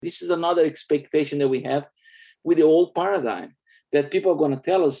This is another expectation that we have with the old paradigm, that people are going to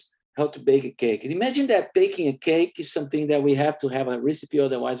tell us how to bake a cake. And imagine that baking a cake is something that we have to have a recipe,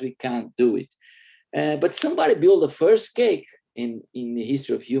 otherwise we can't do it. But somebody built the first cake in the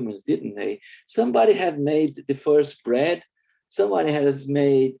history of humans, didn't they? Somebody had made the first bread. Somebody has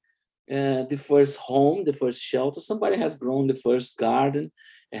made the first home, the first shelter. Somebody has grown the first garden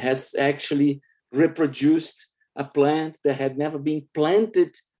and has actually reproduced a plant that had never been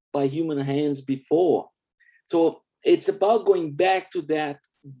planted by human hands before. So it's about going back to that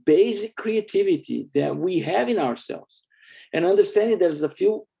basic creativity that we have in ourselves and understanding there's a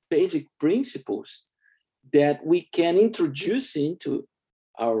few basic principles that we can introduce into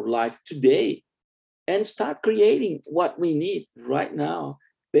our life today and start creating what we need right now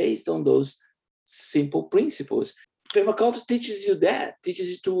based on those simple principles. Permaculture teaches you that,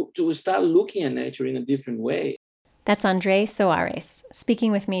 teaches you to start looking at nature in a different way. That's André Soares,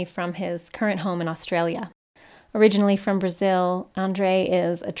 speaking with me from his current home in Australia. Originally from Brazil, André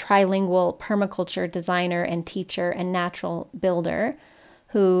is a trilingual permaculture designer and teacher and natural builder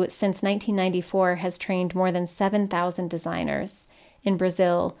who, since 1994, has trained more than 7,000 designers in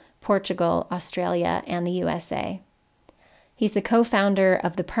Brazil, Portugal, Australia, and the USA. He's the co-founder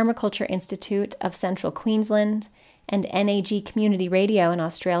of the Permaculture Institute of Central Queensland and NAG Community Radio in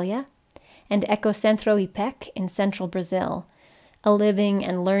Australia, and Ecocentro IPEC in central Brazil, a living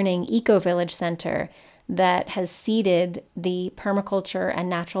and learning eco-village center that has seeded the permaculture and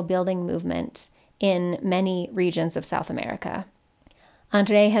natural building movement in many regions of South America.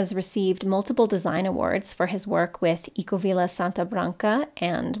 André has received multiple design awards for his work with Ecovilla Santa Branca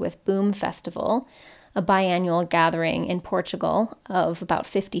and with Boom Festival, a biannual gathering in Portugal of about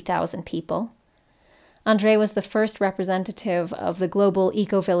 50,000 people. André was the first representative of the Global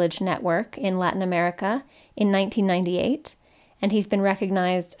Eco-Village Network in Latin America in 1998, and he's been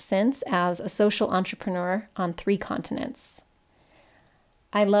recognized since as a social entrepreneur on 3 continents.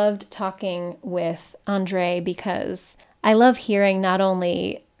 I loved talking with André because I love hearing not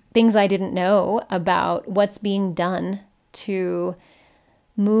only things I didn't know about what's being done to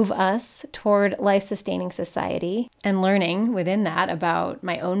move us toward life-sustaining society and learning within that about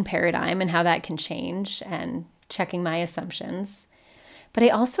my own paradigm and how that can change and checking my assumptions. But I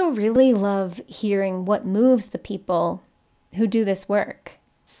also really love hearing what moves the people who do this work.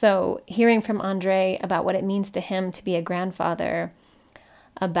 So hearing from André about what it means to him to be a grandfather,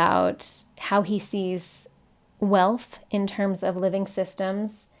 about how he sees wealth in terms of living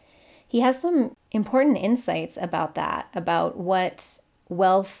systems. He has some important insights about that, about what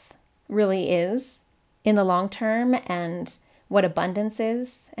wealth really is in the long term and what abundance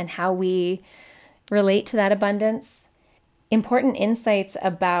is and how we relate to that abundance. Important insights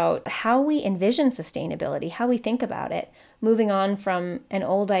about how we envision sustainability, how we think about it, moving on from an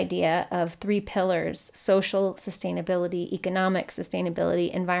old idea of 3 pillars: social sustainability, economic sustainability,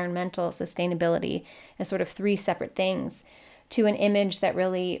 environmental sustainability, as sort of 3 separate things, to an image that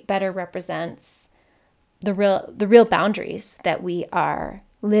really better represents the real boundaries that we are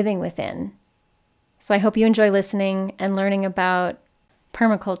living within. So I hope you enjoy listening and learning about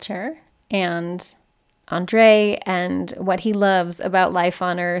permaculture and André and what he loves about life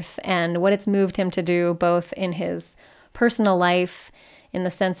on Earth and what it's moved him to do, both in his personal life, in the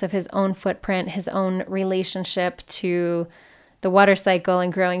sense of his own footprint, his own relationship to the water cycle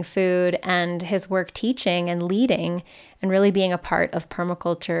and growing food, and his work teaching and leading and really being a part of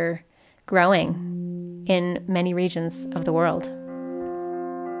permaculture growing in many regions of the world.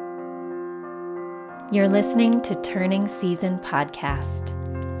 You're listening to Turning Season Podcast.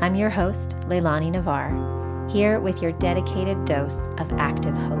 I'm your host, Leilani Navar, here with your dedicated dose of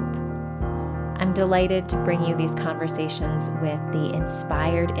active hope. I'm delighted to bring you these conversations with the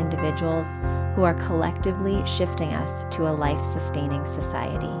inspired individuals who are collectively shifting us to a life-sustaining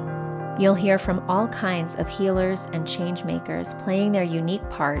society. You'll hear from all kinds of healers and change makers playing their unique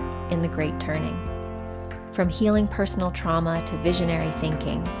part in the Great Turning. From healing personal trauma to visionary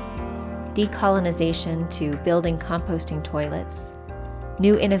thinking, decolonization to building composting toilets,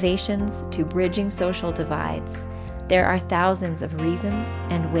 new innovations to bridging social divides, there are thousands of reasons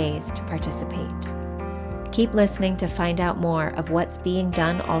and ways to participate. Keep listening to find out more of what's being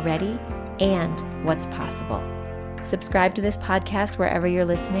done already and what's possible. Subscribe to this podcast wherever you're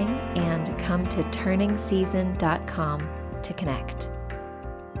listening and come to turningseason.com to connect.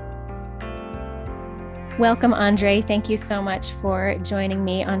 Welcome, André. Thank you so much for joining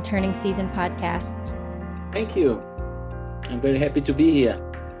me on Turning Season Podcast. Thank you. I'm very happy to be here.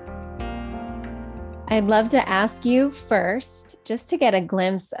 I'd love to ask you first, just to get a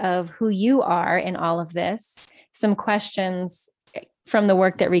glimpse of who you are in all of this, some questions from the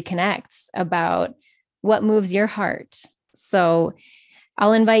work that reconnects about what moves your heart. So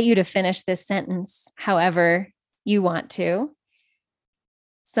I'll invite you to finish this sentence however you want to.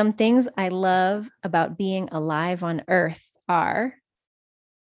 Some things I love about being alive on Earth are.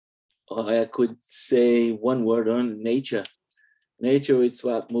 I could say one word on nature. Nature is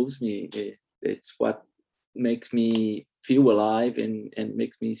what moves me. It's what makes me feel alive and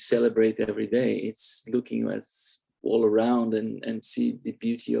makes me celebrate every day. It's looking at all around and see the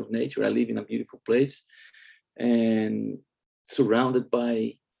beauty of nature. I live in a beautiful place and surrounded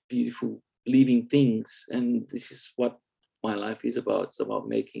by beautiful living things. And this is what my life is about. It's about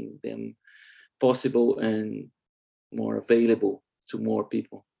making them possible and more available to more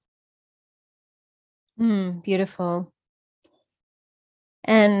people. Beautiful.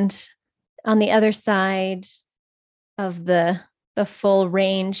 And on the other side of the full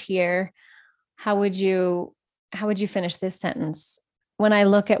range here, how would you finish this sentence? When I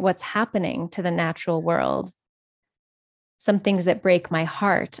look at what's happening to the natural world, some things that break my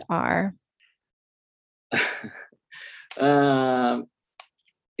heart are. The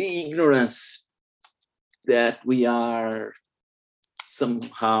ignorance that we are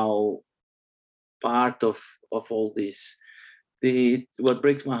somehow part of all this. What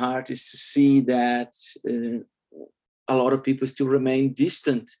breaks my heart is to see that a lot of people still remain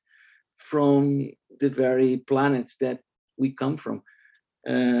distant from the very planet that we come from.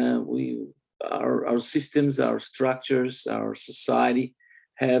 Our systems, our structures, our society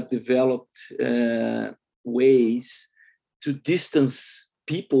have developed ways to distance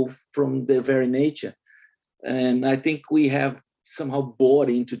people from their very nature. And I think we have somehow bought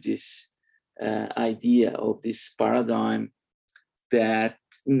into this idea of this paradigm that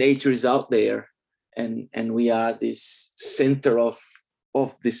nature is out there and we are this center of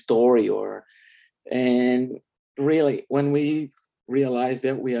the story. And really, when we realize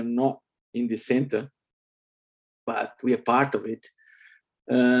that we are not in the center, but we are part of it,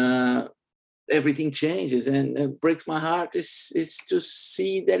 everything changes. And it breaks my heart is to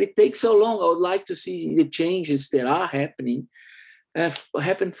see that it takes so long. I would like to see the changes that are happening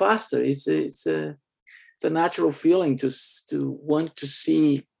happen faster. It's a natural feeling to want to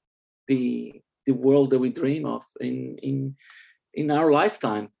see the world that we dream of in our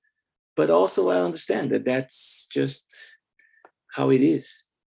lifetime. But also I understand that that's just how it is.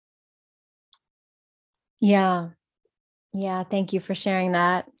 Yeah. Thank you for sharing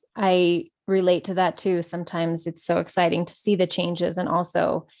that. I relate to that too. Sometimes it's so exciting to see the changes, and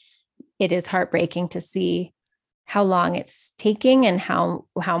also it is heartbreaking to see how long it's taking and how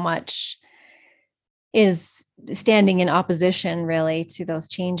much is standing in opposition really to those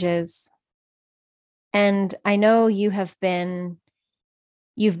changes. And I know you've been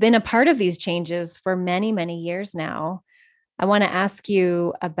a part of these changes for many, many years now. I want to ask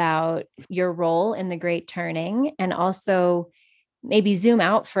you about your role in the Great Turning, and also maybe zoom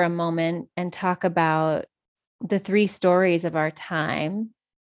out for a moment and talk about the three stories of our time,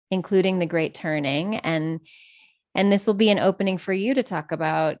 including the Great Turning. And this will be an opening for you to talk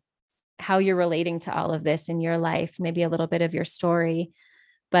about how you're relating to all of this in your life, maybe a little bit of your story.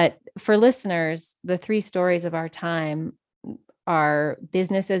 But for listeners, the three stories of our time are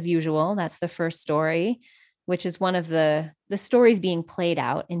business as usual. That's the first story, which is one of the stories being played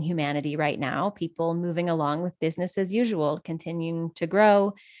out in humanity right now. People moving along with business as usual, continuing to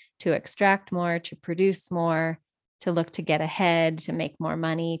grow, to extract more, to produce more, to look to get ahead, to make more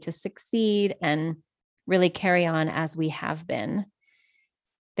money, to succeed, and really carry on as we have been.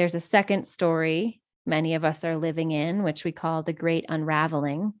 There's a second story many of us are living in, which we call the Great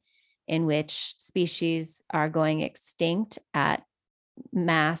Unraveling, in which species are going extinct at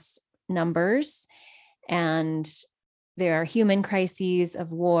mass numbers. And there are human crises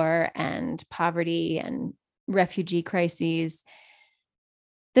of war and poverty and refugee crises.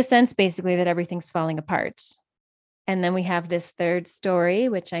 The sense basically that everything's falling apart. And then we have this third story,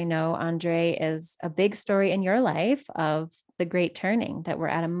 which I know, Andre, is a big story in your life, of the Great Turning, that we're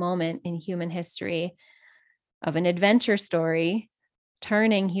at a moment in human history of an adventure story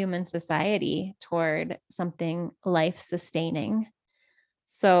turning human society toward something life-sustaining.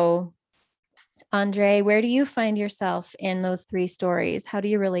 So, Andre, where do you find yourself in those three stories? How do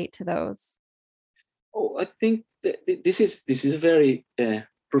you relate to those? Oh, I think that this is a very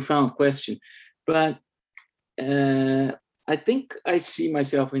profound question, but I think I see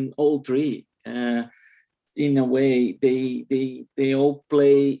myself in all three. In a way, they all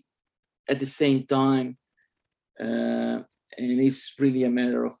play at the same time, and it's really a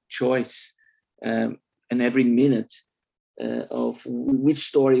matter of choice. And every minute of which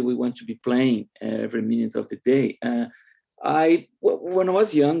story we want to be playing, every minute of the day. When I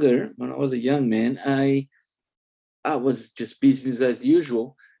was younger, when I was a young man, I was just business as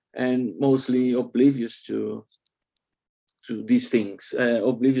usual and mostly oblivious to these things,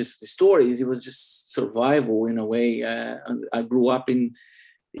 oblivious to the stories. It was just survival in a way. I grew up in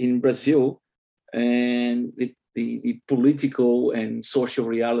Brazil, and the political and social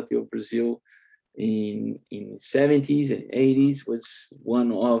reality of Brazil in 70s and 80s was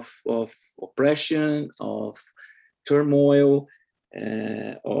one of oppression, of turmoil,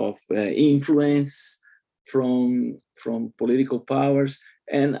 of influence from political powers,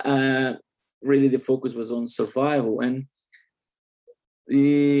 and really the focus was on survival. And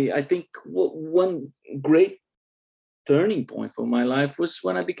I think one great turning point for my life was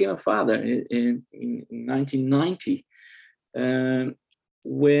when I became a father in 1990,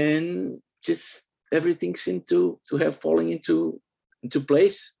 when just everything seemed to have fallen into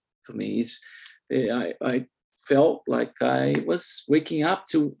place for me. I felt like I was waking up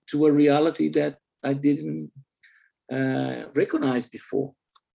to a reality that I didn't recognize before,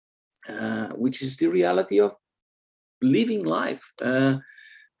 which is the reality of living life,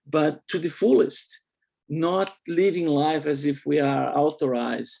 but to the fullest, not living life as if we are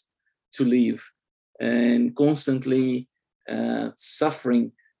authorized to live and constantly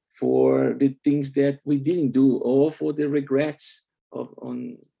suffering for the things that we didn't do or for the regrets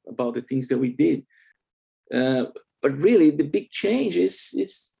about the things that we did. But really, the big change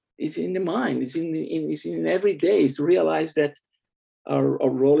is in the mind. It's in every day. Is to realize that our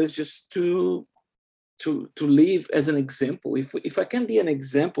role is just to live as an example. If I can be an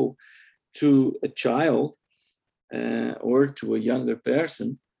example to a child or to a younger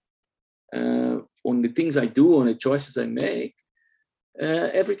person on the things I do, on the choices I make,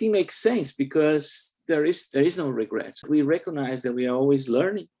 everything makes sense because there is no regret. We recognize that we are always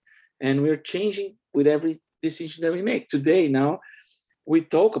learning and we're changing with every decision that we make. Today, now, we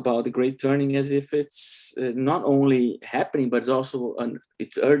talk about the great turning as if it's not only happening, but it's also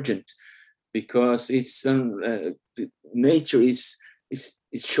it's urgent, because it's nature is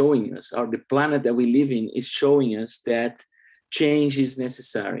showing us, or the planet that we live in is showing us that change is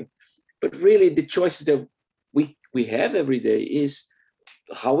necessary. But really, the choices that we have every day is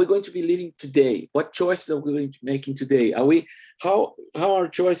how we're going to be living today. What choices are we going to be making today? How our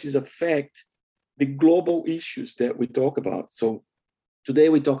choices affect the global issues that we talk about? So today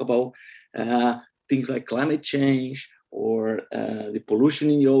we talk about things like climate change, or the pollution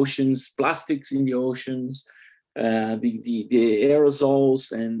in the oceans, plastics in the oceans, the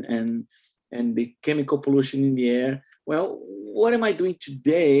aerosols and the chemical pollution in the air. Well, what am I doing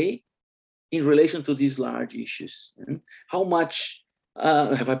today in relation to these large issues? How much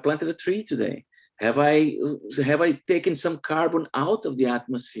have I planted a tree today? Have I taken some carbon out of the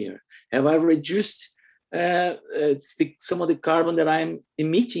atmosphere? Have I reduced some of the carbon that I'm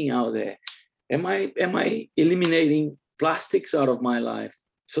emitting out there? Am I eliminating plastics out of my life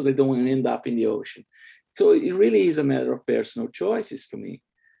so they don't end up in the ocean? So it really is a matter of personal choices for me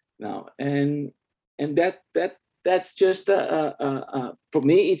now, and that's just for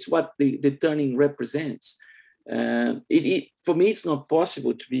me, it's what the turning represents. For me, it's not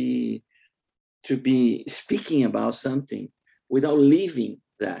possible to be speaking about something without living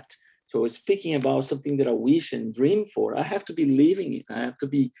that. So speaking about something that I wish and dream for, I have to be living it. I have to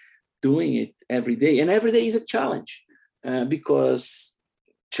be doing it every day. And every day is a challenge, because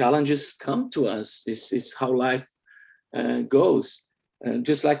challenges come to us. This is how life goes.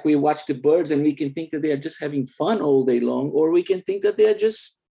 Just like we watch the birds and we can think that they are just having fun all day long, or we can think that they are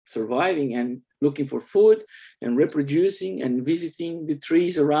just surviving and looking for food and reproducing and visiting the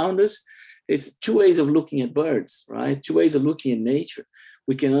trees around us. There's two ways of looking at birds, right? Two ways of looking at nature.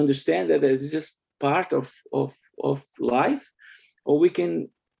 We can understand that it's just part of life, or we can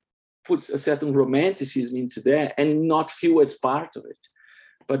put a certain romanticism into that and not feel as part of it.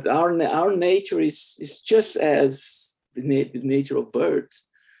 But our nature is just as the nature of birds.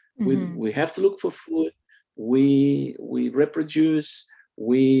 Mm-hmm. We have to look for food. We reproduce.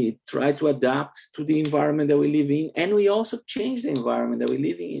 We try to adapt to the environment that we live in, and we also change the environment that we're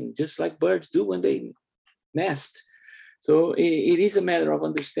living in, just like birds do when they nest. So it is a matter of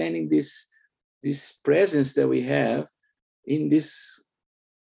understanding this presence that we have in this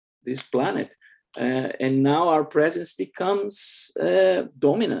planet, and now our presence becomes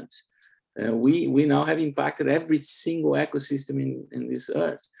dominant. We now have impacted every single ecosystem in this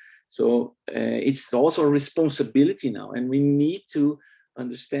earth. So it's also a responsibility now, and we need to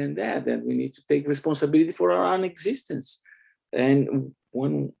understand that we need to take responsibility for our own existence. And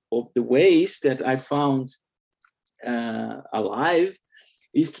one of the ways that I found alive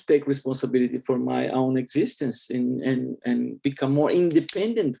is to take responsibility for my own existence and become more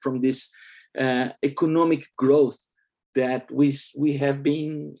independent from this economic growth that we have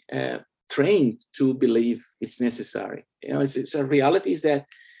been trained to believe it's necessary. It's a reality is that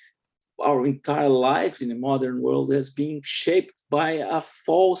our entire lives in the modern world has been shaped by a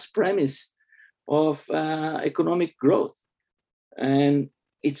false premise of economic growth. And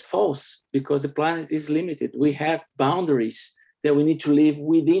it's false because the planet is limited. We have boundaries that we need to live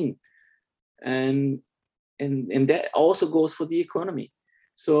within. And that also goes for the economy.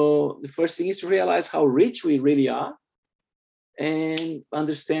 So the first thing is to realize how rich we really are and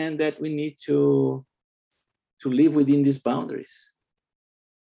understand that we need to live within these boundaries.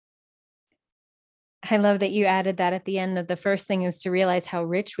 I love that you added that at the end, that the first thing is to realize how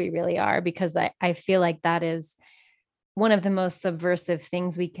rich we really are, because I feel like that is one of the most subversive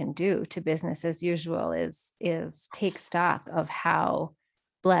things we can do to business as usual is take stock of how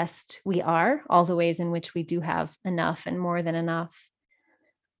blessed we are, all the ways in which we do have enough and more than enough.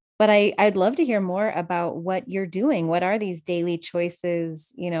 But I'd love to hear more about what you're doing. What are these daily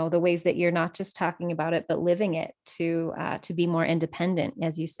choices, the ways that you're not just talking about it, but living it to be more independent,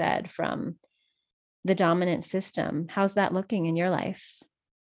 as you said, from the dominant system. How's that looking in your life?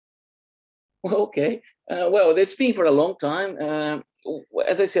 Well, okay. Well, that's been for a long time.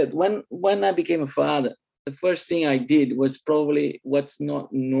 As I said, when I became a father, the first thing I did was probably what's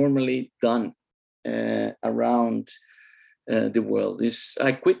not normally done around the world is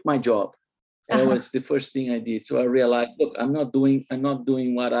I quit my job. That was the first thing I did. So I realized, look, I'm not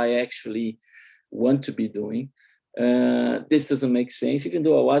doing what I actually want to be doing. This doesn't make sense, even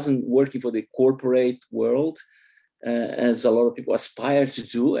though I wasn't working for the corporate world, as a lot of people aspire to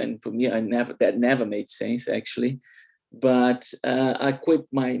do. And for me, that never made sense, actually. But I quit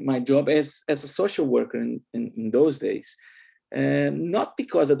my job as a social worker in those days. Not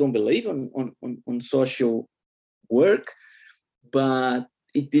because I don't believe on social work, but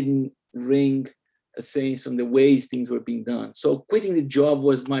it didn't ring a sense on the ways things were being done. So quitting the job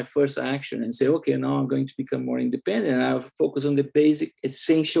was my first action and say, okay, now I'm going to become more independent. And I'll focus on the basic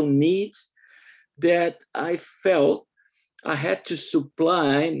essential needs that I felt I had to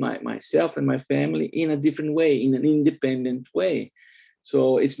supply myself and my family in a different way, in an independent way.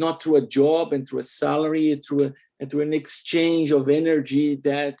 So it's not through a job and through a salary, through an exchange of energy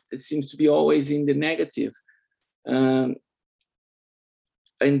that seems to be always in the negative.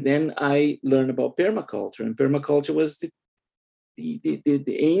 And then I learned about permaculture, and permaculture was the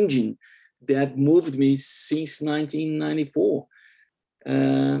engine that moved me since 1994.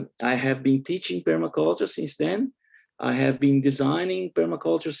 I have been teaching permaculture since then. I have been designing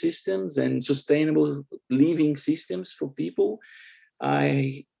permaculture systems and sustainable living systems for people.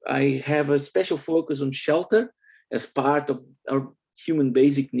 I have a special focus on shelter as part of our human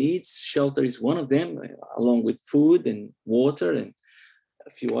basic needs. Shelter is one of them, along with food and water and a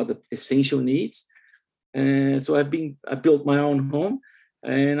few other essential needs. And so I built my own home,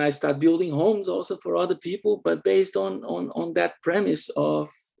 and I started building homes also for other people, but based on that premise of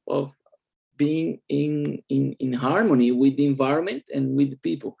being in harmony with the environment and with the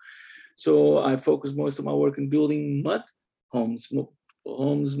people. So I focus most of my work in building mud homes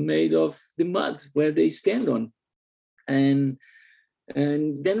made of the mud where they stand on. And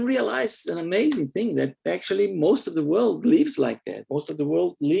then realize an amazing thing, that actually most of the world lives like that. Most of the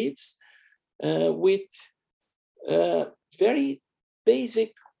world lives with very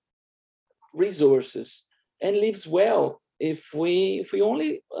basic resources and lives well if we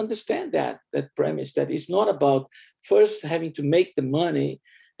only understand that premise, that it's not about first having to make the money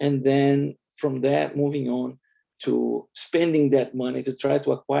and then from that moving on to spending that money to try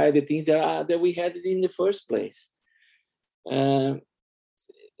to acquire the things that we had in the first place.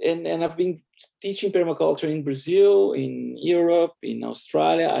 And I've been teaching permaculture in Brazil, in Europe, in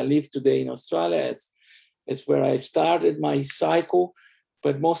Australia. I live today in Australia. It's where I started my cycle,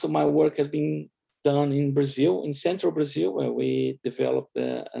 but most of my work has been done in Brazil, in central Brazil, where we developed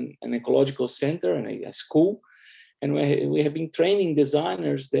an ecological center and a school. And we have been training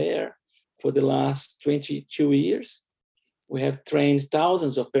designers there for the last 22 years. We have trained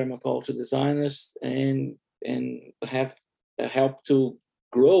thousands of permaculture designers and have helped to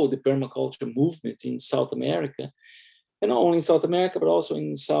grow the permaculture movement in South America. And not only in South America, but also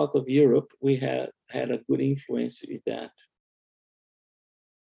in the south of Europe, we had a good influence with that.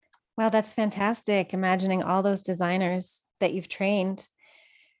 Wow, that's fantastic. Imagining all those designers that you've trained.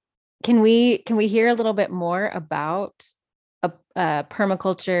 Can we hear a little bit more about a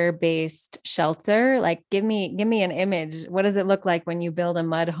permaculture based shelter? Like give me an image. What does it look like when you build a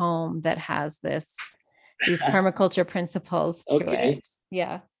mud home that has this these permaculture principles to Okay. it.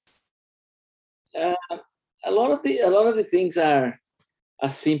 Yeah. Uh, a lot of the things are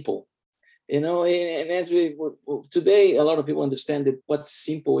simple, and as today, a lot of people understand that what's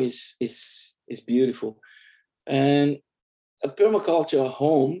simple is beautiful. And a permaculture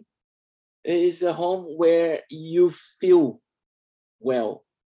home is a home where you feel well.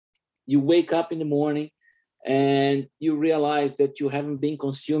 You wake up in the morning and you realize that you haven't been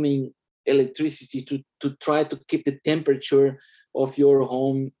consuming electricity to try to keep the temperature of your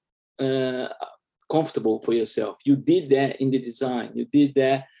home uh, comfortable for yourself. You did that in the design. You did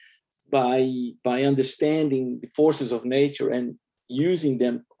that by understanding the forces of nature and using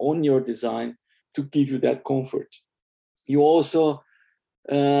them on your design to give you that comfort. You also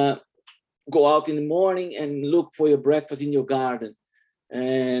go out in the morning and look for your breakfast in your garden,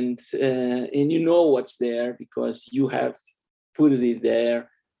 and you know what's there because you have put it there,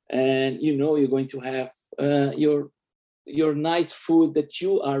 and you know you're going to have your nice food that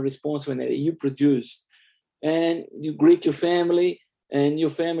you are responsible and that you produced, and you greet your family, and your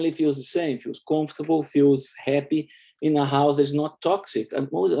family feels the same, feels comfortable, feels happy in a house that's not toxic. And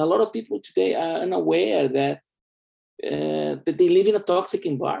a lot of people today are unaware that they live in a toxic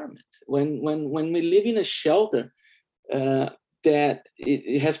environment. When we live in a shelter that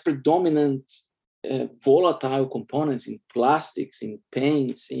it has predominant volatile components in plastics, in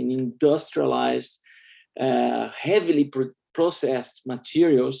paints, in industrialized, heavily processed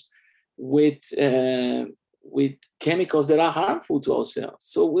materials with chemicals that are harmful to ourselves.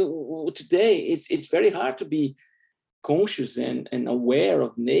 So today, it's very hard to be conscious and aware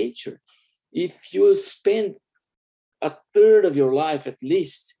of nature if you spend a third of your life at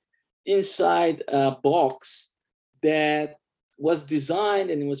least inside a box that was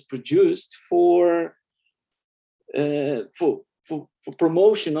designed and was produced for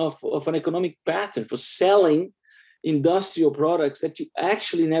promotion of an economic pattern, for selling industrial products that you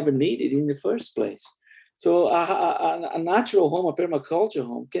actually never needed in the first place. So a natural home, a permaculture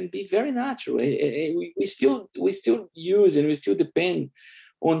home, can be very natural. We still use and we still depend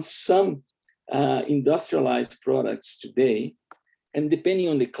on some industrialized products today, and depending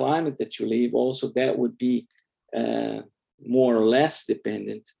on the climate that you live, also that would be more or less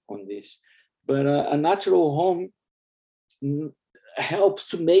dependent on this. But a natural home helps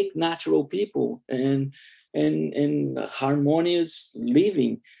to make natural people and harmonious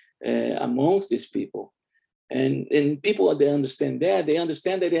living amongst these people. And people, they understand that they are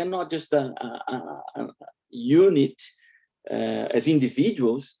not just a unit as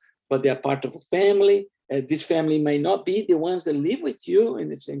individuals, but they are part of a family. This family may not be the ones that live with you in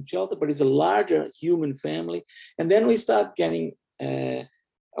the same shelter, but it's a larger human family. And then we start getting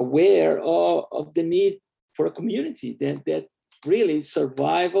aware of the need for a community, that really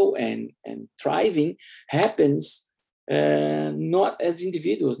survival and thriving happens not as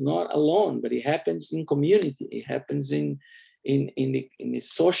individuals, not alone, but it happens in community. It happens in the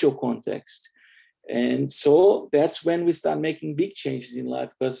social context. And so that's when we start making big changes in life,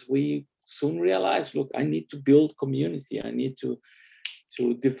 because we soon realize, look, I need to build community. I need to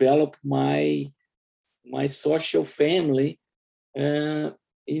develop my social family in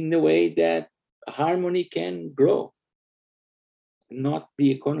the way that harmony can grow, not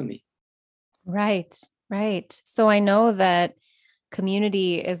the economy. Right, right. So I know that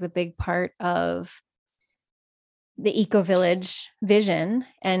community is a big part of the eco-village vision,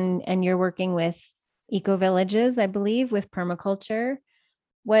 and you're working with eco-villages, I believe, with permaculture.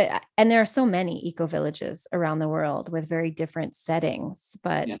 And there are so many eco-villages around the world with very different settings,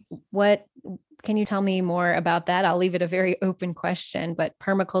 but yeah. What can you tell me more about that? I'll leave it a very open question, but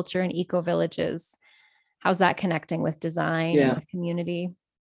permaculture and eco-villages, how's that connecting with design and with community?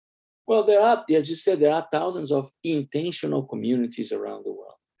 Well, there are, as you said, there are thousands of intentional communities around the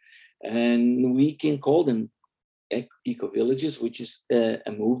world, and we can call them eco-villages, which is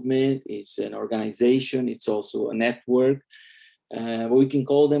a movement, it's an organization, it's also a network. We can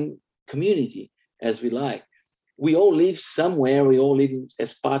call them community as we like. We all live somewhere, we all live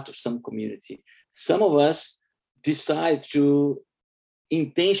as part of some community. Some of us decide to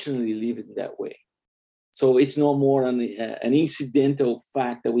intentionally live it that way. So it's no more an incidental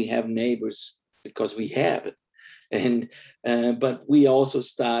fact that we have neighbors because we have it. But we also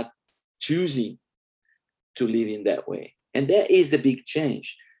start choosing to live in that way. And that is the big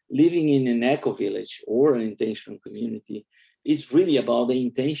change. Living in an eco-village or an intentional community is really about the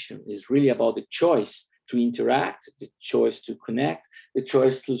intention. It's really about the choice to interact, the choice to connect, the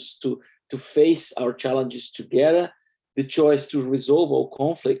choice to face our challenges together, the choice to resolve our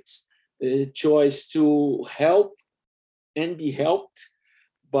conflicts, the choice to help and be helped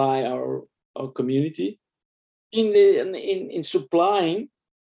by our community, in supplying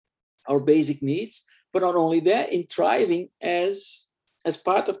our basic needs, but not only that, in thriving as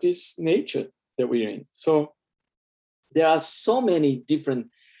part of this nature that we're in. So there are so many different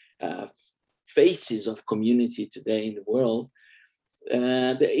faces of community today in the world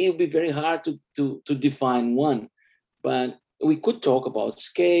that it will be very hard to define one. But we could talk about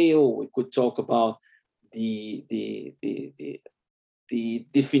scale. We could talk about the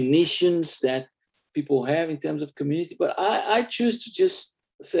definitions that people have in terms of community. But I choose to just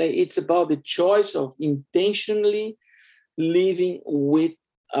say it's about the choice of intentionally living with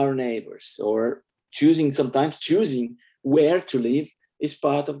our neighbors, or sometimes choosing where to live is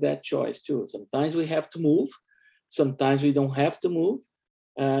part of that choice too. Sometimes we have to move. Sometimes we don't have to move.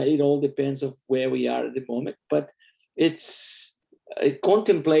 It all depends of where we are at the moment. But it's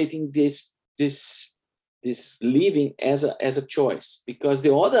contemplating this living as a choice, because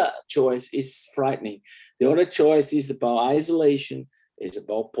the other choice is frightening. The other choice is about isolation. It's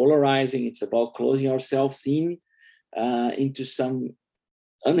about polarizing. It's about closing ourselves into some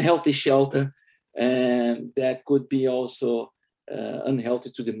unhealthy shelter, and that could be also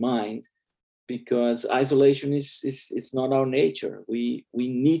unhealthy to the mind, because isolation is not our nature. We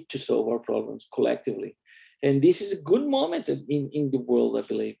need to solve our problems collectively, and this is a good moment in the world, I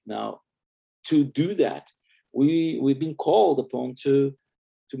believe, now to do that. We've been called upon to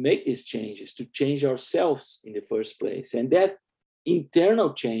make these changes, to change ourselves in the first place, and that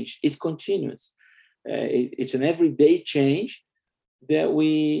internal change is continuous. It's an everyday change that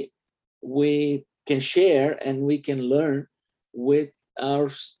we can share and we can learn with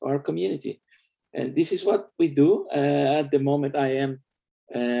our community. And this is what we do. At the moment, I am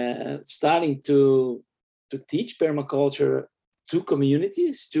starting to teach permaculture to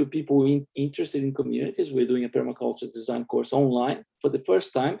communities, to people interested in communities. We're doing a permaculture design course online for the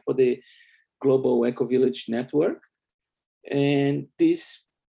first time for the Global Eco Village Network. And this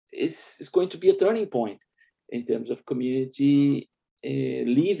is going to be a turning point in terms of community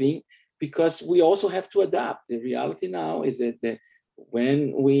living, because we also have to adapt. The reality now is that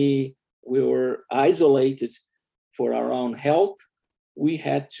when we were isolated for our own health, we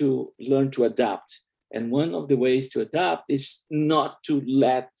had to learn to adapt. And one of the ways to adapt is not to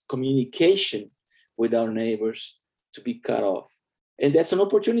let communication with our neighbors to be cut off. And that's an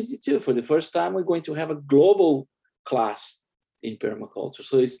opportunity too. For the first time, we're going to have a global class in permaculture.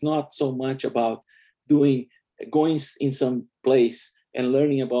 So it's not so much about going in some place and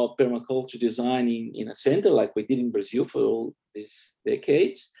learning about permaculture design in a center like we did in Brazil for all these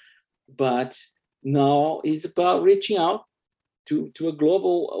decades, but now it's about reaching out to a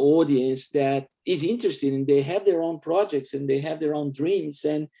global audience that is interested, and they have their own projects and they have their own dreams,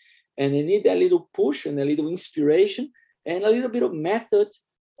 and they need a little push and a little inspiration and a little bit of method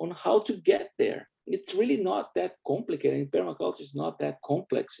on how to get there. It's really not that complicated. And permaculture is not that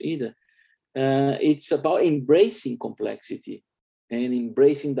complex either. It's about embracing complexity and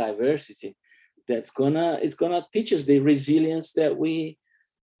embracing diversity. It's gonna teach us the resilience that we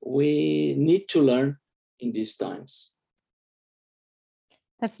need to learn in these times.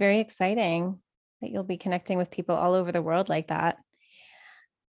 That's very exciting that you'll be connecting with people all over the world like that.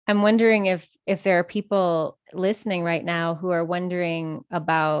 I'm wondering if there are people listening right now who are wondering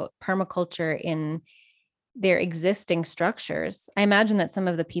about permaculture in their existing structures. I imagine that some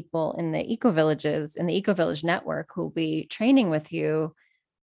of the people in the eco-villages, in the eco-village network who will be training with you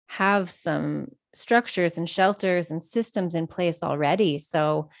have some structures and shelters and systems in place already.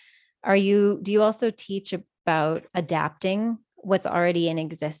 So do you also teach about adapting what's already in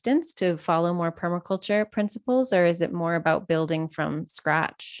existence to follow more permaculture principles, or is it more about building from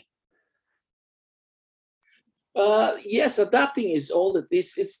scratch? Yes, adapting is all that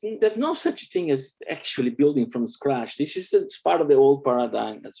this. There's no such thing as actually building from scratch. It's part of the old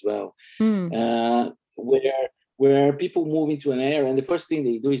paradigm as well, where people move into an area and the first thing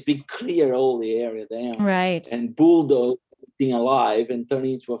they do is they clear all the area down, right, and bulldoze everything alive and turn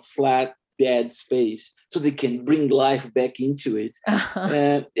it into a flat, dead space so they can bring life back into it.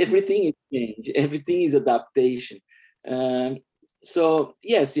 Everything is change. Everything is adaptation. So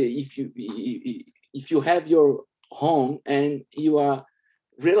yes, if you have your home and you are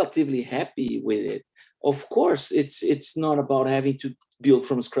relatively happy with it, of course, it's not about having to build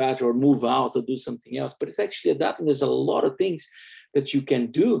from scratch or move out or do something else, but it's actually adapting. There's a lot of things that you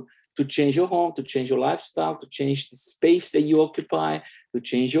can do to change your home, to change your lifestyle, to change the space that you occupy, to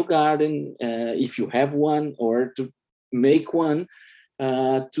change your garden, if you have one, or to make one,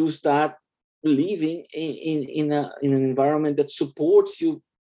 to start living in an environment that supports you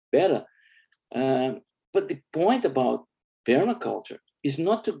better. But the point about permaculture is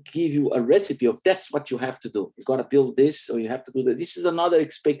not to give you a recipe of that's what you have to do. You got to build this or you have to do that. This is another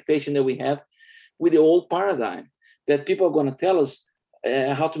expectation that we have with the old paradigm, that people are going to tell us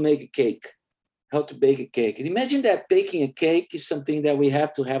how to make a cake, how to bake a cake. And imagine that baking a cake is something that we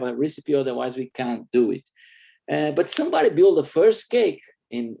have to have a recipe, otherwise we can't do it. But somebody built the first cake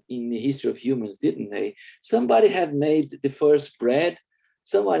in the history of humans, didn't they? Somebody had made the first bread.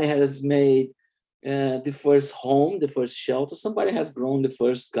 Somebody has made the first home, the first shelter. Somebody has grown the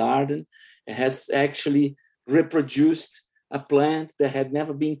first garden and has actually reproduced a plant that had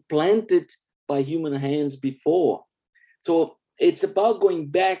never been planted by human hands before. So it's about going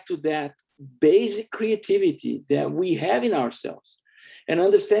back to that basic creativity that we have in ourselves and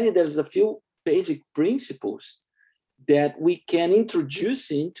understanding there's a few basic principles that we can introduce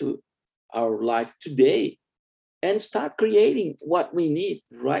into our life today and start creating what we need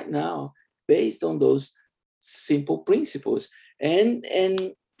right now based on those simple principles. And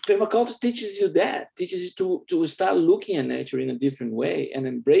permaculture teaches you that, teaches you to start looking at nature in a different way and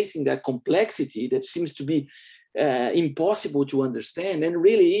embracing that complexity that seems to be impossible to understand, and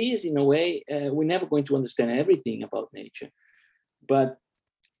really is in a way. We're never going to understand everything about nature, but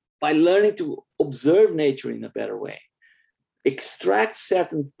by learning to observe nature in a better way, extract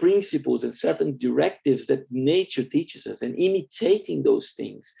certain principles and certain directives that nature teaches us and imitating those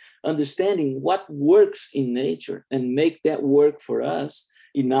things, understanding what works in nature and make that work for us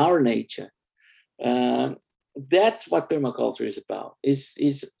in our nature. That's what permaculture is about.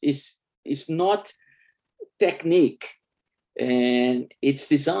 It's not technique, and it's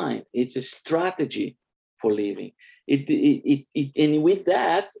design. It's a strategy for living. And with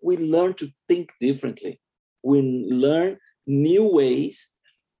that, we learn to think differently. We learn new ways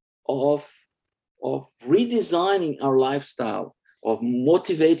of redesigning our lifestyle, of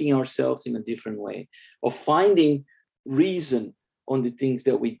motivating ourselves in a different way, of finding reason on the things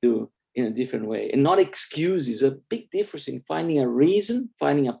that we do in a different way, and not excuses. A big difference in finding a reason,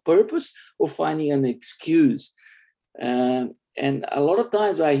 finding a purpose, or finding an excuse. And a lot of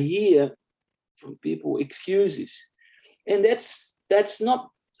times I hear from people excuses, and that's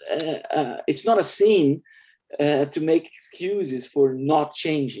not it's not a sin to make excuses for not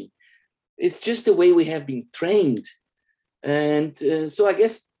changing. It's just the way we have been trained. And so I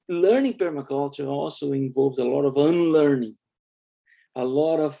guess learning permaculture also involves a lot of unlearning, a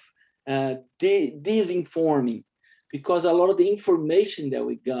lot of disinforming, because a lot of the information that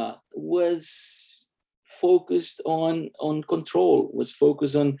we got was focused on control, was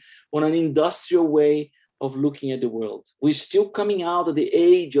focused on an industrial way of looking at the world. We're still coming out of the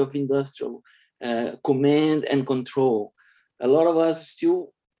age of industrial command and control. A lot of us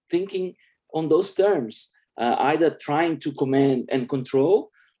still thinking on those terms, either trying to command and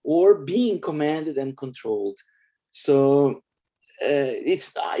control or being commanded and controlled. So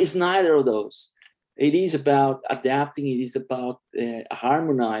it's neither of those. It is about adapting. It is about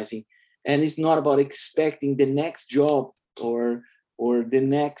harmonizing, and it's not about expecting the next job or the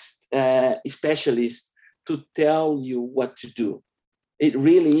next specialist to tell you what to do. It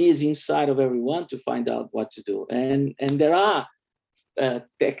really is inside of everyone to find out what to do. And there are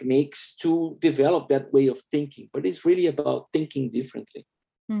techniques to develop that way of thinking, but it's really about thinking differently.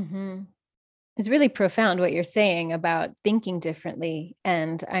 Mm-hmm. It's really profound what you're saying about thinking differently.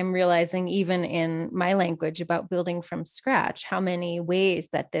 And I'm realizing even in my language about building from scratch, how many ways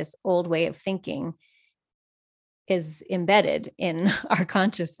that this old way of thinking is embedded in our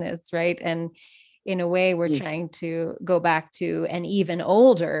consciousness, right? And in a way, we're trying to go back to an even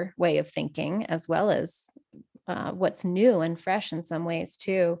older way of thinking, as well as what's new and fresh in some ways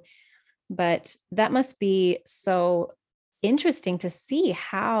too. But that must be so interesting to see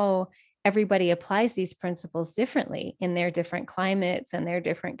how everybody applies these principles differently in their different climates and their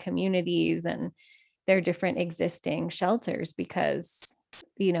different communities and their different existing shelters, because,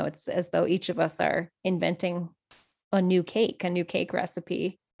 you know, it's as though each of us are inventing a new cake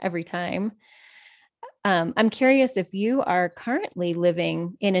recipe every time. I'm curious if you are currently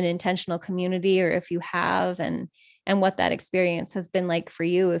living in an intentional community, or if you have, and what that experience has been like for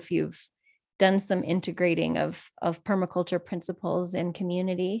you, if you've done some integrating of permaculture principles in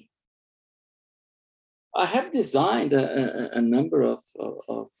community. I have designed a number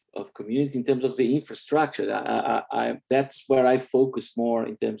of communities in terms of the infrastructure. That's where I focus more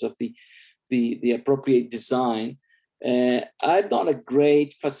in terms of the appropriate design. I'm not a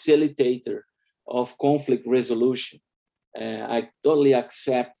great facilitator of conflict resolution. I totally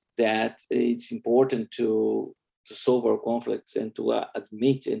accept that it's important to solve our conflicts and to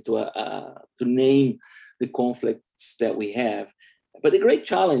admit and to name the conflicts that we have. But the great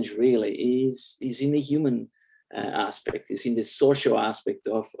challenge really is in the human aspect. It's in the social aspect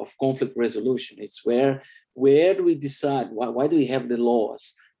of conflict resolution. It's where do we decide? Why do we have the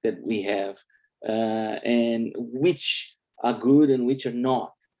laws that we have, and which are good and which are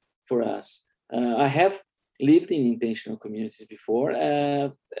not for us? I have lived in intentional communities before.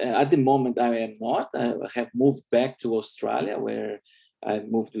 At the moment, I am not. I have moved back to Australia, where I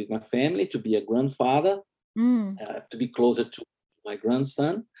moved with my family to be a grandfather, to be closer to my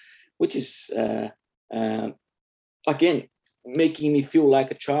grandson, which is, again, making me feel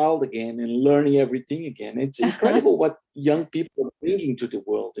like a child again and learning everything again. It's incredible what young people are bringing to the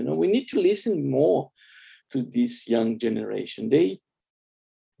world. We need to listen more to this young generation. They're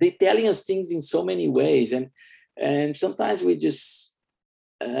telling us things in so many ways, and sometimes we just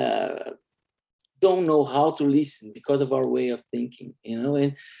don't know how to listen because of our way of thinking.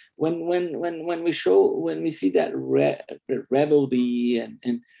 And when we see that rebellion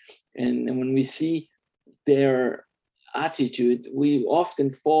and when we see their attitude, we often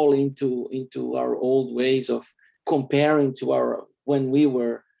fall into our old ways of comparing to when we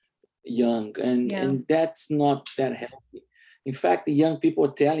were young, and that's not that healthy. In fact, the young people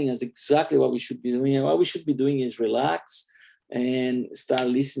are telling us exactly what we should be doing. And what we should be doing is relax and start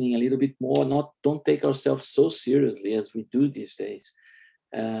listening a little bit more. Don't take ourselves so seriously as we do these days,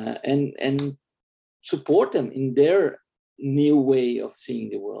 and support them in their new way of seeing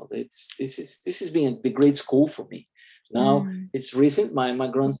the world. This has been the great school for me. Now it's recent. My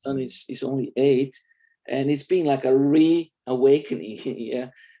grandson is only 8, and it's been like a reawakening.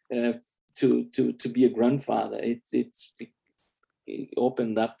 To be a grandfather. It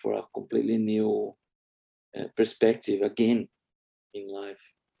opened up for a completely new perspective again in life.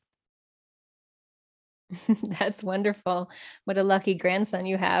 That's wonderful. What a lucky grandson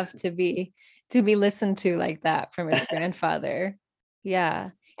you have to be listened to like that from his grandfather. Yeah.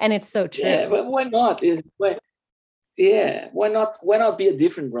 And it's so true. Yeah, but why not? Why not be a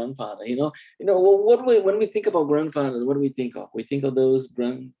different grandfather? When we think about grandfathers, what do we think of? We think of those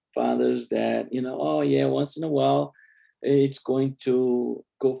grandfathers that, once in a while it's going to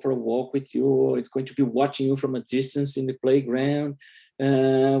go for a walk with you, or it's going to be watching you from a distance in the playground.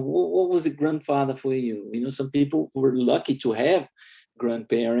 What was a grandfather for you? Some people were lucky to have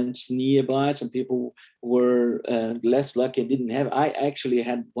grandparents nearby. Some people were less lucky and didn't have. I actually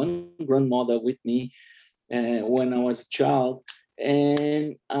had one grandmother with me when I was a child,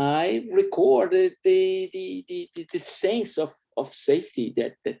 and I recorded the sense of safety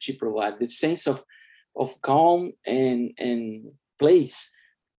that she provided, the sense of calm and place,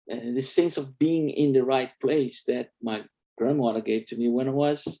 the sense of being in the right place that my grandmother gave to me when I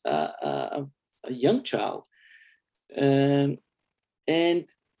was a young child. And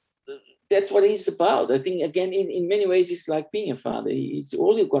that's what it's about. I think, again, in many ways, it's like being a father. It's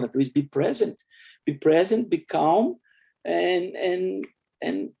all you're going to do is be present, be calm, and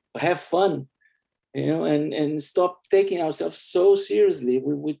have fun, and stop taking ourselves so seriously.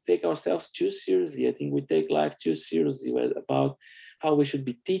 We take ourselves too seriously. I think we take life too seriously about how we should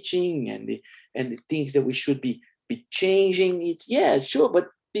be teaching and the things that we should be changing. It's sure, but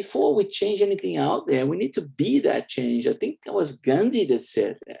before we change anything out there, we need to be that change. I think it was Gandhi that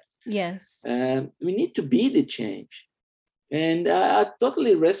said that. Yes. We need to be the change. And I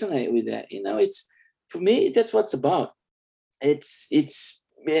totally resonate with that. It's, for me, that's what it's about.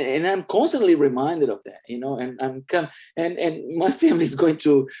 And I'm constantly reminded of that, and my family is going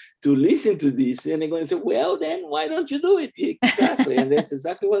to listen to this, and they're going to say, well, then why don't you do it? Exactly. And that's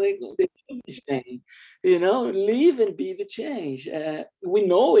exactly what they should be saying, live and be the change. We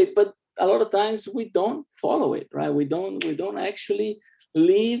know it, but a lot of times we don't follow it, right? We don't actually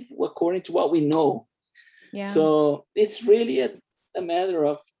live according to what we know. Yeah. So it's really a matter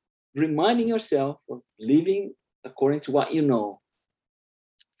of reminding yourself of living according to what you know.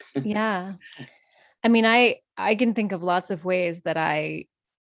 Yeah. I mean, I can think of lots of ways that I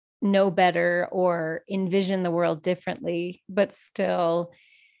know better or envision the world differently, but still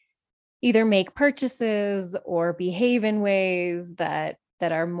either make purchases or behave in ways that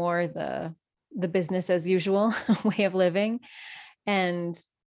are more the business as usual way of living. And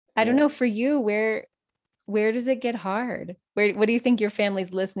I don't know, for you, where does it get hard? What do you think your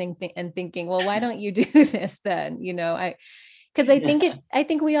family's listening and thinking, well, why don't you do this then? Because I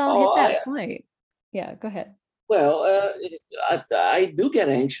think we all hit that point. Yeah, go ahead. Well, I do get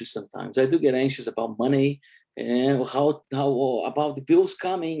anxious sometimes. I do get anxious about money and how about the bills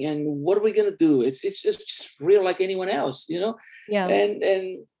coming and what are we gonna do? It's just real like anyone else, Yeah.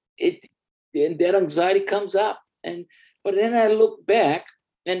 And that anxiety comes up, but then I look back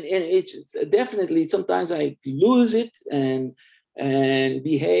and it's definitely sometimes I lose it and and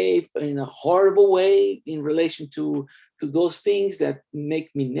behave in a horrible way in relation to those things that make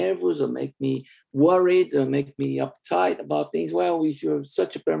me nervous or make me worried or make me uptight about things. Well, if you're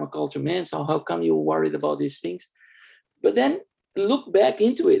such a permaculture man, so how come you're worried about these things? But then look back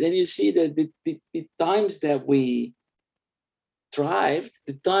into it and you see that the times that we thrived,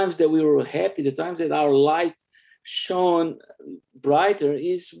 the times that we were happy, the times that our light shone brighter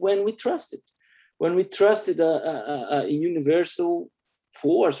is when we trusted. When we trusted a universal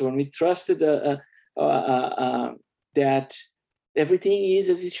force, when we trusted that everything is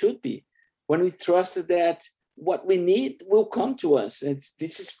as it should be, when we trusted that what we need will come to us.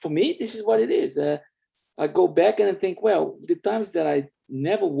 This is, for me, this is what it is. I go back and I think, well, the times that I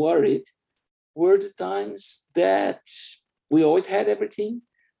never worried were the times that we always had everything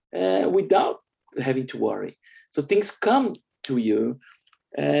without having to worry. So things come to you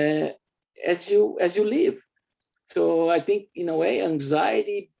as you live. So I think, in a way,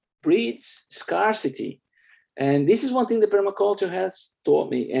 anxiety breeds scarcity. And this is one thing that permaculture has taught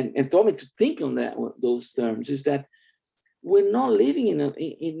me, and taught me to think on those terms, is that we're not living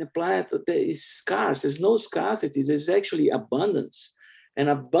in a planet that is scarce. There's no scarcity. There's actually abundance. And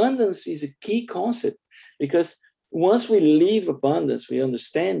abundance is a key concept, because once we live abundance, we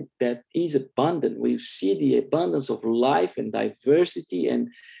understand that is abundant. We see the abundance of life and diversity and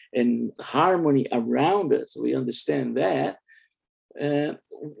harmony around us. We understand that. The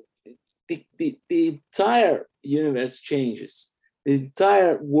entire universe changes. The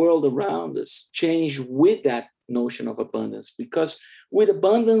entire world around us changes with that notion of abundance, because with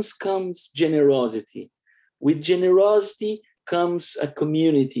abundance comes generosity. With generosity comes a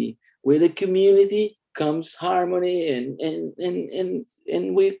community. With a community comes harmony, and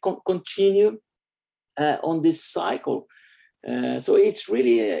we continue on this cycle. So it's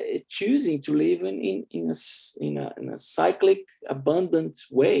really choosing to live in a cyclic, abundant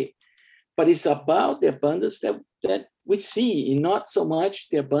way. But it's about the abundance that we see, and not so much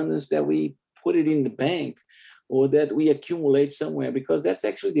the abundance that we put it in the bank or that we accumulate somewhere, because that's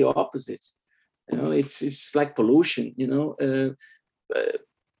actually the opposite. It's like pollution.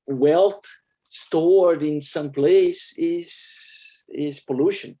 Wealth stored in some place is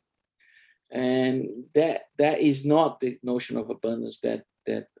pollution, and that is not the notion of abundance that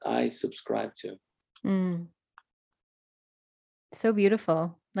I subscribe to. So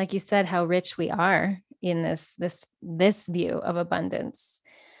beautiful. Like you said, how rich we are in this view of abundance.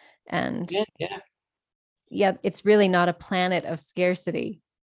 And yeah, it's really not a planet of scarcity.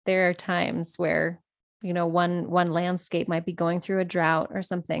 There are times where, one landscape might be going through a drought or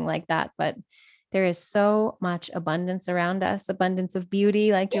something like that, but there is so much abundance around us, abundance of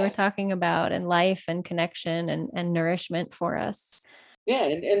beauty, like you were talking about, and life and connection and nourishment for us. Yeah,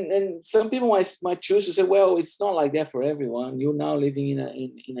 and some people might choose to say, well, it's not like that for everyone. You're now living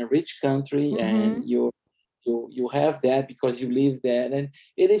in a rich country, and you have that because you live there. And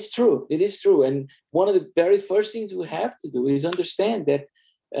it is true. It is true. And one of the very first things we have to do is understand that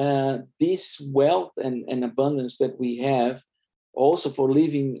this wealth and abundance that we have, also for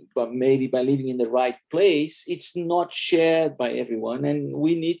living, but maybe by living in the right place, it's not shared by everyone. And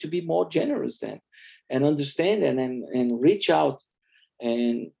we need to be more generous then, and understand and reach out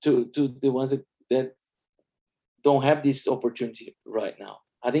and to the ones that don't have this opportunity right now.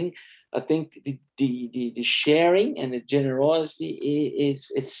 I think the sharing and the generosity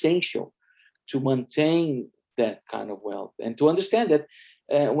is essential to maintain that kind of wealth, and to understand that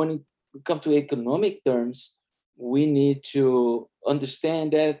when we come to economic terms, we need to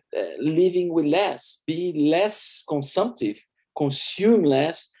understand that living with less, be less consumptive, consume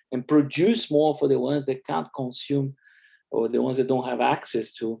less, and produce more for the ones that can't consume, or the ones that don't have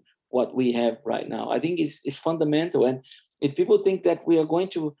access to what we have right now. I think it's fundamental. And if people think that we are going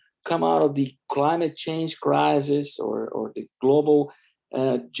to come out of the climate change crisis or the global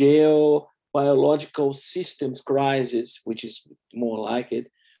geobiological systems crisis, which is more like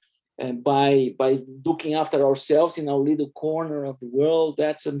it, and by looking after ourselves in our little corner of the world,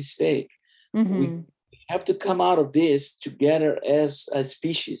 that's a mistake. We have to come out of this together as a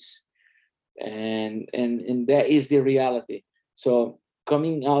species. And that is the reality. So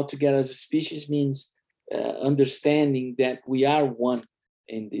coming out together as a species means understanding that we are one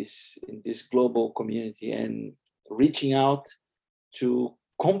in this global community, and reaching out to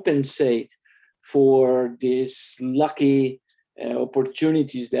compensate for these lucky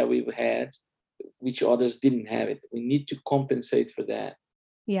opportunities that we've had, which others didn't have it. We need to compensate for that.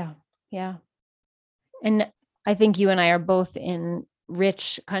 Yeah. And I think you and I are both in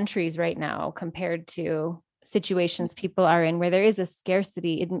rich countries right now compared to situations people are in where there is a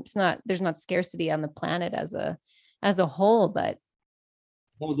scarcity. There's not scarcity on the planet as a as a whole, but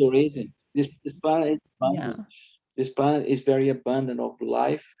No, there isn't. This planet is yeah. abundant. This planet is very abundant of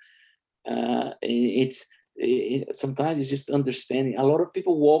life. It's sometimes it's just understanding. A lot of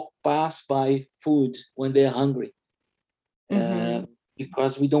people walk past by food when they're hungry, Mm-hmm.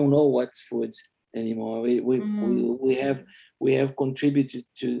 because we don't know what's food anymore. Mm-hmm. We have contributed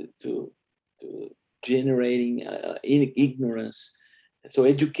to generating ignorance. So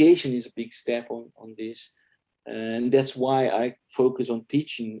education is a big step on this, and that's why I focus on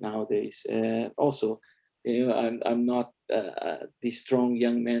teaching nowadays. Also, I'm not the strong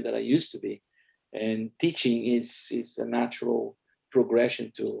young man that I used to be, and teaching is a natural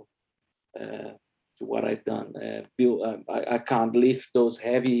progression uh, to what I've done. I can't lift those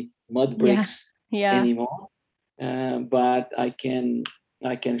heavy mud Yeah. bricks Yeah. anymore, but I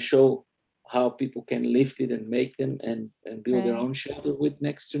can show how people can lift it and make them and build their Right. own shelter with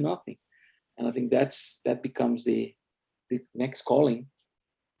next to nothing. And I think that becomes the next calling.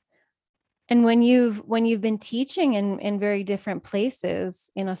 And when you've been teaching in very different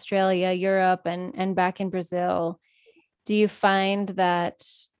places in Australia, Europe, and back in Brazil, do you find that,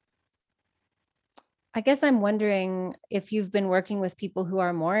 I guess I'm wondering if you've been working with people who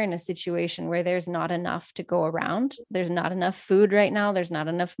are more in a situation where there's not enough to go around. There's not enough food right now. There's not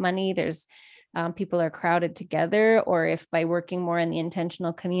enough money. There's people are crowded together, or if by working more in the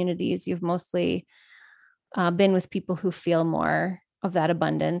intentional communities, you've mostly been with people who feel more of that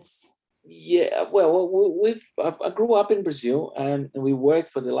abundance. Yeah, well, I grew up in Brazil, and we worked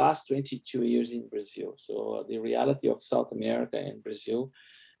for the last 22 years in Brazil. So the reality of South America and Brazil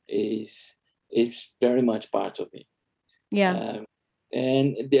is is very much part of me. Yeah. Um,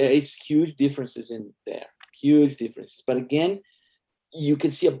 and there is huge differences in there, huge differences. But again, you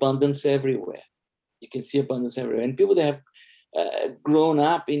can see abundance everywhere. You can see abundance everywhere, and people that have grown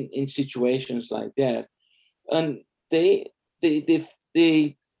up in situations like that, and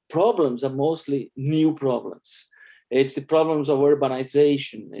the problems are mostly new problems. It's the problems of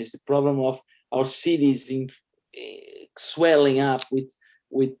urbanization. It's the problem of our cities swelling up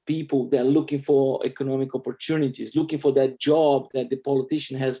with people that are looking for economic opportunities, looking for that job that the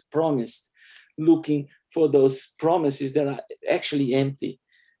politician has promised, looking for those promises that are actually empty.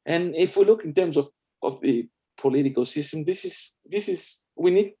 And if we look in terms of the political system, this is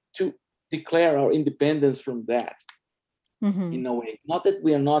we need to declare our independence from that Mm-hmm. in a way. Not that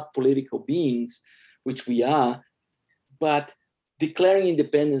we are not political beings, which we are, but declaring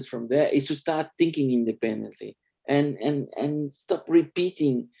independence from there is to start thinking independently and stop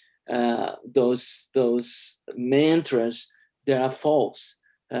repeating those mantras that are false.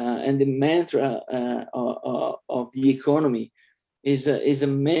 And the mantra of the economy is a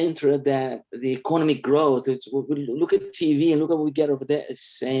mantra that the economic growth. We look at TV and look at what we get over there.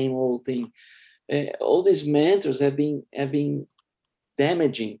 It's the same old thing. All these mantras have been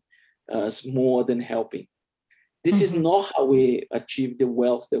damaging us more than helping. This is Mm-hmm. not how we achieve the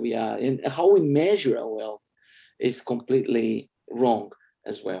wealth that we are, and how we measure our wealth is completely wrong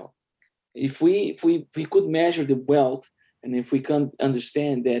as well. If we could measure the wealth, and if we can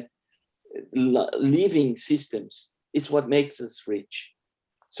understand that living systems is what makes us rich.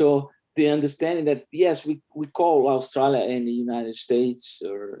 So the understanding that yes, we call Australia and the United States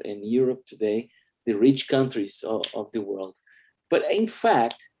or in Europe today the rich countries of the world, but in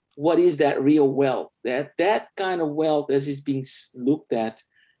fact, what is that real wealth? That kind of wealth, as is being looked at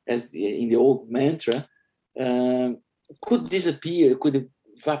as in the old mantra, um, could disappear, could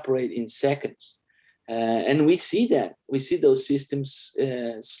evaporate in seconds, and we see that. We see those systems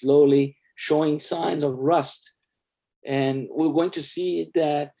slowly showing signs of rust, and we're going to see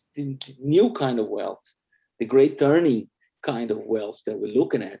that the new kind of wealth, the great turning kind of wealth that we're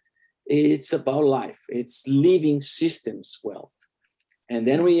looking at, it's about life. It's living systems wealth. And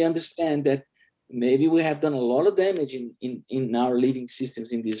then we understand that maybe we have done a lot of damage in our living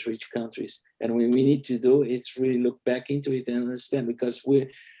systems in these rich countries. And what we need to do is really look back into it and understand, because we're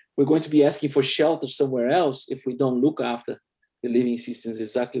going to be asking for shelter somewhere else if we don't look after the living systems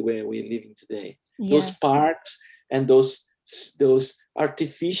exactly where we're living today. Those Yeah. parks and those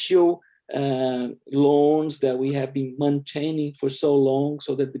artificial lawns that we have been maintaining for so long,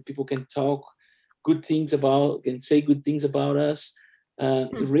 so that the people can talk good things about, can say good things about us.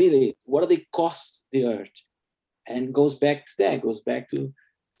 Really, what are they cost the earth? And goes back to that. Goes back to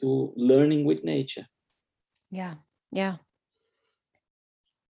learning with nature. Yeah. Yeah.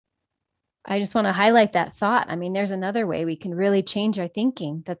 I just want to highlight that thought. I mean, there's another way we can really change our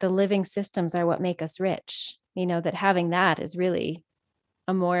thinking, that the living systems are what make us rich. That having that is really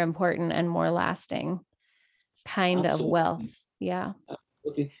a more important and more lasting kind of wealth. Absolutely. Yeah.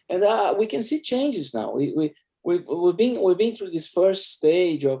 Absolutely. And we can see changes now. we've been through this first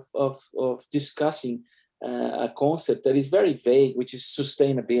stage of discussing a concept that is very vague, which is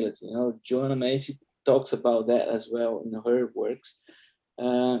sustainability. Joanna Macy talks about that as well in her works.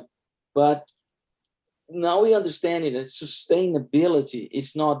 But now we understand it as sustainability.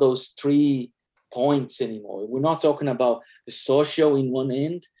 It's not those 3 points anymore. We're not talking about the social in one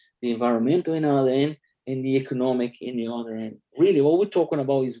end, the environmental in another end, and the economic in the other end. Really, what we're talking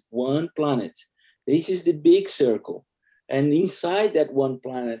about is one planet. This is the big circle. And inside that one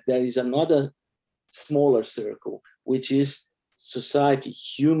planet, there is another smaller circle, which is society,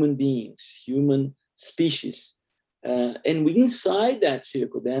 human beings, human species. And inside that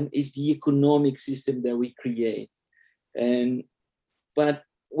circle then is the economic system that we create. But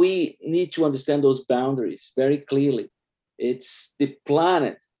we need to understand those boundaries very clearly. It's the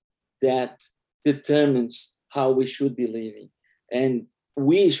planet that determines how we should be living. And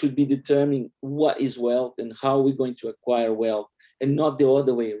we should be determining what is wealth and how we're going to acquire wealth, and not the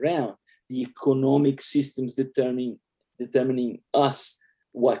other way around. The economic systems determining us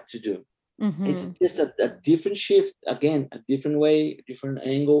what to do. Mm-hmm. It's just a different shift, again, a different way, a different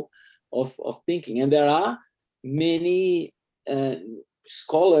angle of thinking. And there are many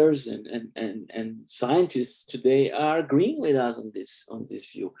scholars and scientists today are agreeing with us on this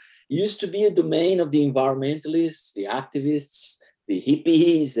view. It used to be a domain of the environmentalists, the activists, the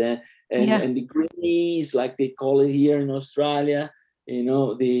hippies, and the greenies, like they call it here in Australia,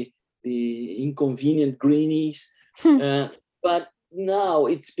 the inconvenient greenies. But now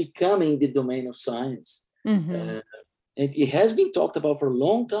it's becoming the domain of science. Mm-hmm. And it has been talked about for a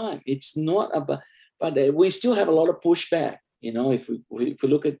long time. It's not about, but we still have a lot of pushback. If we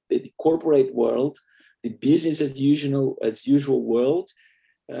look at the corporate world, the business as usual world,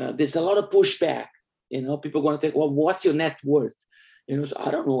 there's a lot of pushback. People are going to think, well, what's your net worth? So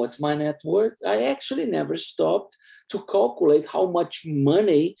I don't know what's my net worth. I actually never stopped to calculate how much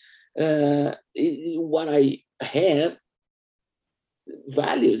money what I have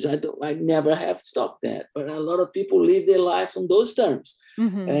values. I never have stopped that. But a lot of people live their life on those terms.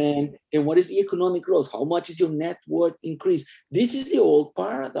 Mm-hmm. And what is the economic growth? How much is your net worth increase? This is the old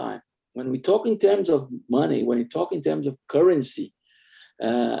paradigm. When we talk in terms of money, when we talk in terms of currency,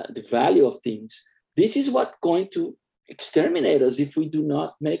 the value of things, this is what's going to exterminate us if we do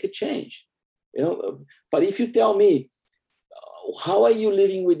not make a change. But if you tell me, how are you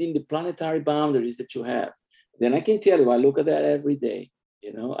living within the planetary boundaries that you have? Then I can tell you, I look at that every day.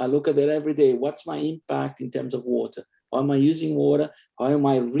 I look at that every day. What's my impact in terms of water? How am I using water? How am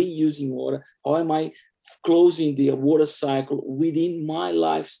I reusing water? How am I closing the water cycle within my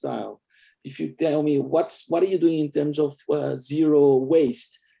lifestyle? If you tell me, what are you doing in terms of zero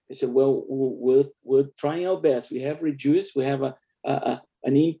waste? I said, well, we're trying our best. We have reduced. We have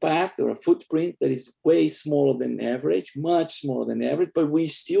an impact or a footprint that is way smaller than average, much smaller than average, but we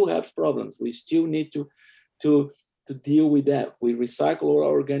still have problems. We still need to deal with that. We recycle all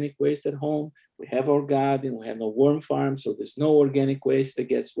our organic waste at home. We have our garden. We have no worm farm, so there's no organic waste that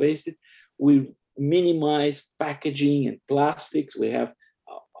gets wasted. We minimize packaging and plastics. We have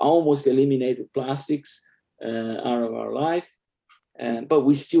almost eliminated plastics out of our life. But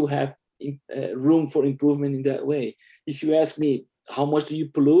we still have room for improvement in that way. If you ask me, how much do you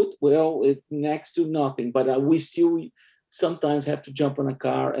pollute? Well, next to nothing, but we still sometimes have to jump on a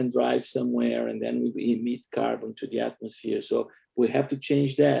car and drive somewhere, and then we emit carbon to the atmosphere. So we have to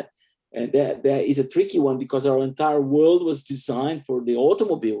change that. And that is a tricky one, because our entire world was designed for the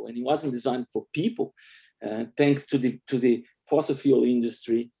automobile, and it wasn't designed for people. Thanks to the fossil fuel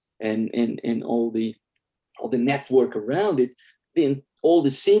industry and all the network around it. Then all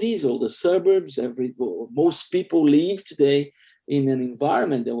the cities, all the suburbs, most people live today in an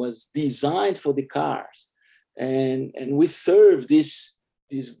environment that was designed for the cars, and we serve this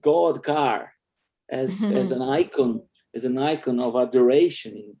God car as an icon of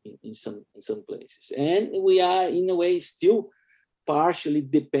adoration in some places, and we are in a way still partially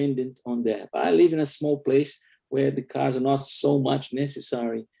dependent on that. I live in a small place where the cars are not so much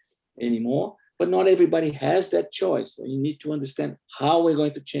necessary anymore. But not everybody has that choice. So you need to understand how we're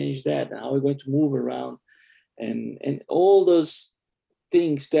going to change that, and how we're going to move around, and all those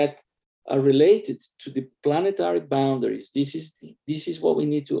things that are related to the planetary boundaries. This is what we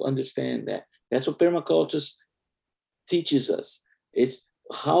need to understand. That's what permaculture teaches us. It's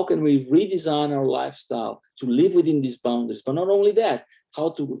how can we redesign our lifestyle to live within these boundaries, but not only that,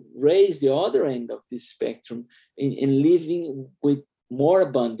 how to raise the other end of this spectrum in living with more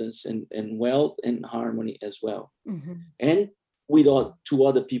abundance and wealth and harmony as well. Mm-hmm. And to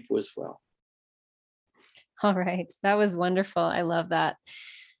other people as well. All right. That was wonderful. I love that.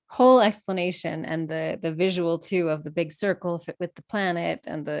 whole explanation and the visual too of the big circle with the planet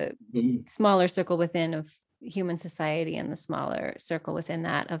and the smaller circle within of human society and the smaller circle within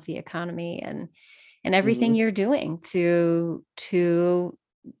that of the economy and everything you're doing to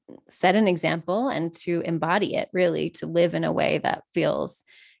set an example and to embody it, really, to live in a way that feels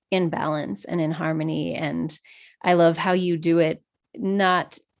in balance and in harmony. And I love how you do it,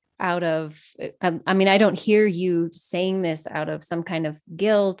 not out of, I mean, I don't hear you saying this out of some kind of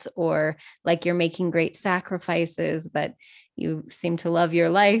guilt or like you're making great sacrifices, but you seem to love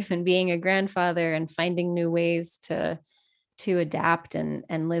your life and being a grandfather and finding new ways to adapt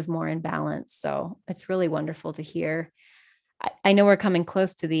and live more in balance. So it's really wonderful to hear. I know we're coming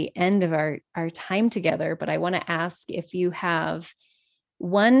close to the end of our time together, but I want to ask if you have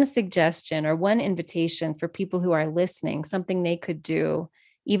one suggestion or one invitation for people who are listening, something they could do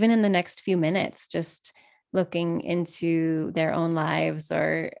even in the next few minutes, just looking into their own lives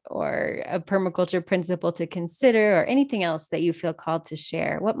or a permaculture principle to consider or anything else that you feel called to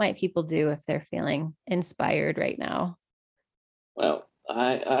share. What might people do if they're feeling inspired right now? Well,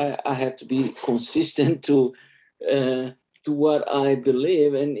 I have to be consistent to what I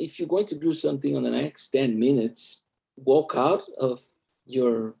believe. And if you're going to do something on the next 10 minutes, walk out of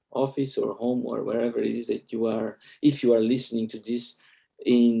your office or home or wherever it is that you are, if you are listening to this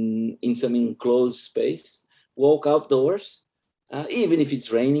in some enclosed space, walk outdoors, even if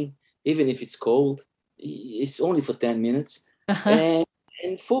it's raining, even if it's cold, it's only for 10 minutes.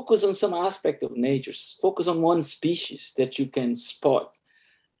 And focus on some aspect of nature, focus on one species that you can spot.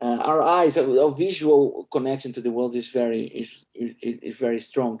 Our eyes, our visual connection to the world is very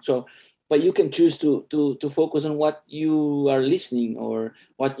strong. So, but you can choose to focus on what you are listening or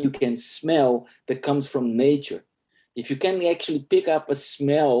what you can smell that comes from nature. If you can actually pick up a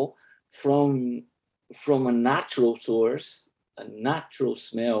smell from a natural source, a natural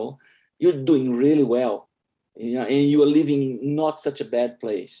smell, you're doing really well. You know, and you are living in not such a bad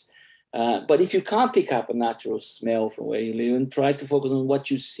place. But if you can't pick up a natural smell from where you live, and try to focus on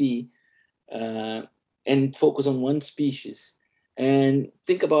what you see, and focus on one species, and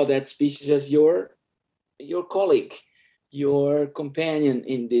think about that species as your colleague, your companion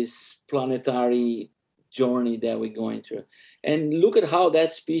in this planetary journey that we're going through. And look at how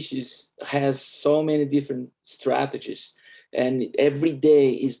that species has so many different strategies, and every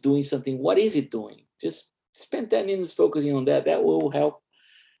day is doing something. What is it doing? Just spend 10 minutes focusing on that. That will help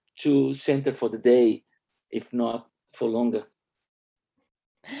to center for the day, if not for longer.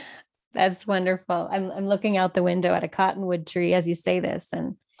 That's wonderful. I'm looking out the window at a cottonwood tree as you say this.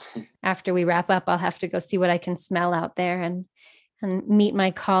 And after we wrap up, I'll have to go see what I can smell out there and meet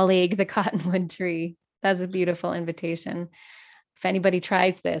my colleague, the cottonwood tree. That's a beautiful invitation. If anybody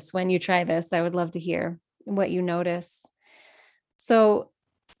tries this, when you try this, I would love to hear what you notice. So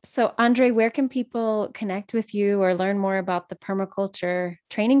Andre, where can people connect with you or learn more about the permaculture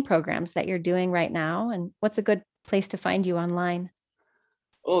training programs that you're doing right now? And what's a good place to find you online?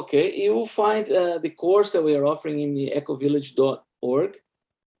 Okay, you will find the course that we are offering in the ecovillage.org.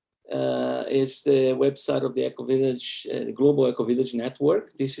 It's the website of the Ecovillage, the Global Ecovillage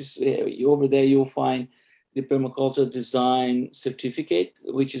Network. This is over there. You'll find the permaculture design certificate,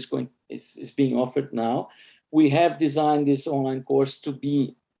 which is being offered now. We have designed this online course to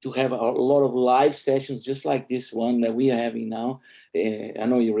have a lot of live sessions, just like this one that we are having now. I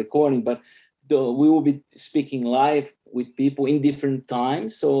know you're recording, but we will be speaking live with people in different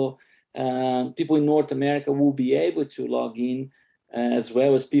times. So people in North America will be able to log in, as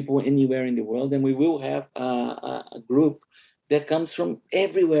well as people anywhere in the world. And we will have a group that comes from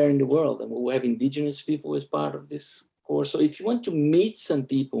everywhere in the world. And we'll have indigenous people as part of this course. So if you want to meet some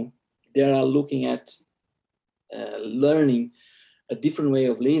people that are looking at learning a different way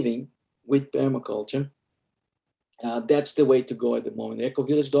of living with permaculture, that's the way to go at the moment.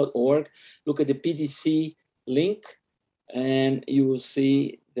 Ecovillage.org. Look at the PDC link, and you will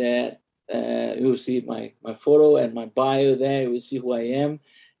see that you will see my photo and my bio there. You will see who I am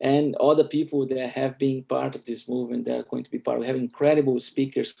and other people that have been part of this movement that are going to be part. We have incredible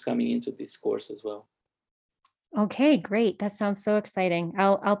speakers coming into this course as well. Okay, great. That sounds so exciting.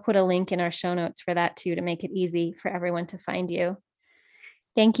 I'll put a link in our show notes for that too, to make it easy for everyone to find you.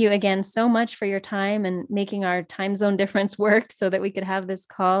 Thank you again so much for your time and making our time zone difference work so that we could have this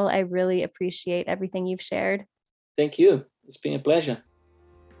call. I really appreciate everything you've shared. Thank you. It's been a pleasure.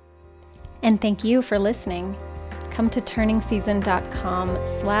 And thank you for listening. Come to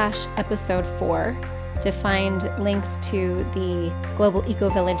turningseason.com/episode 4 to find links to the Global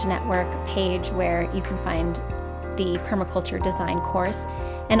Ecovillage Network page where you can find the permaculture design course,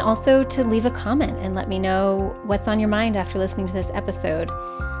 and also to leave a comment and let me know what's on your mind after listening to this episode.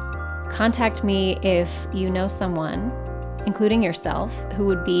 Contact me if you know someone, including yourself, who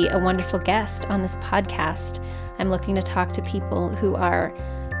would be a wonderful guest on this podcast. I'm looking to talk to people who are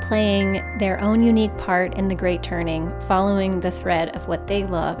playing their own unique part in the Great Turning, following the thread of what they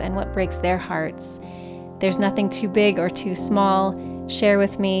love and what breaks their hearts. There's nothing too big or too small. Share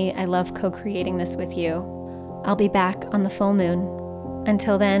with me. I love co-creating this with you. I'll be back on the full moon.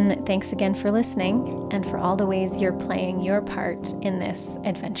 Until then, thanks again for listening and for all the ways you're playing your part in this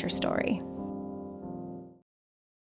adventure story.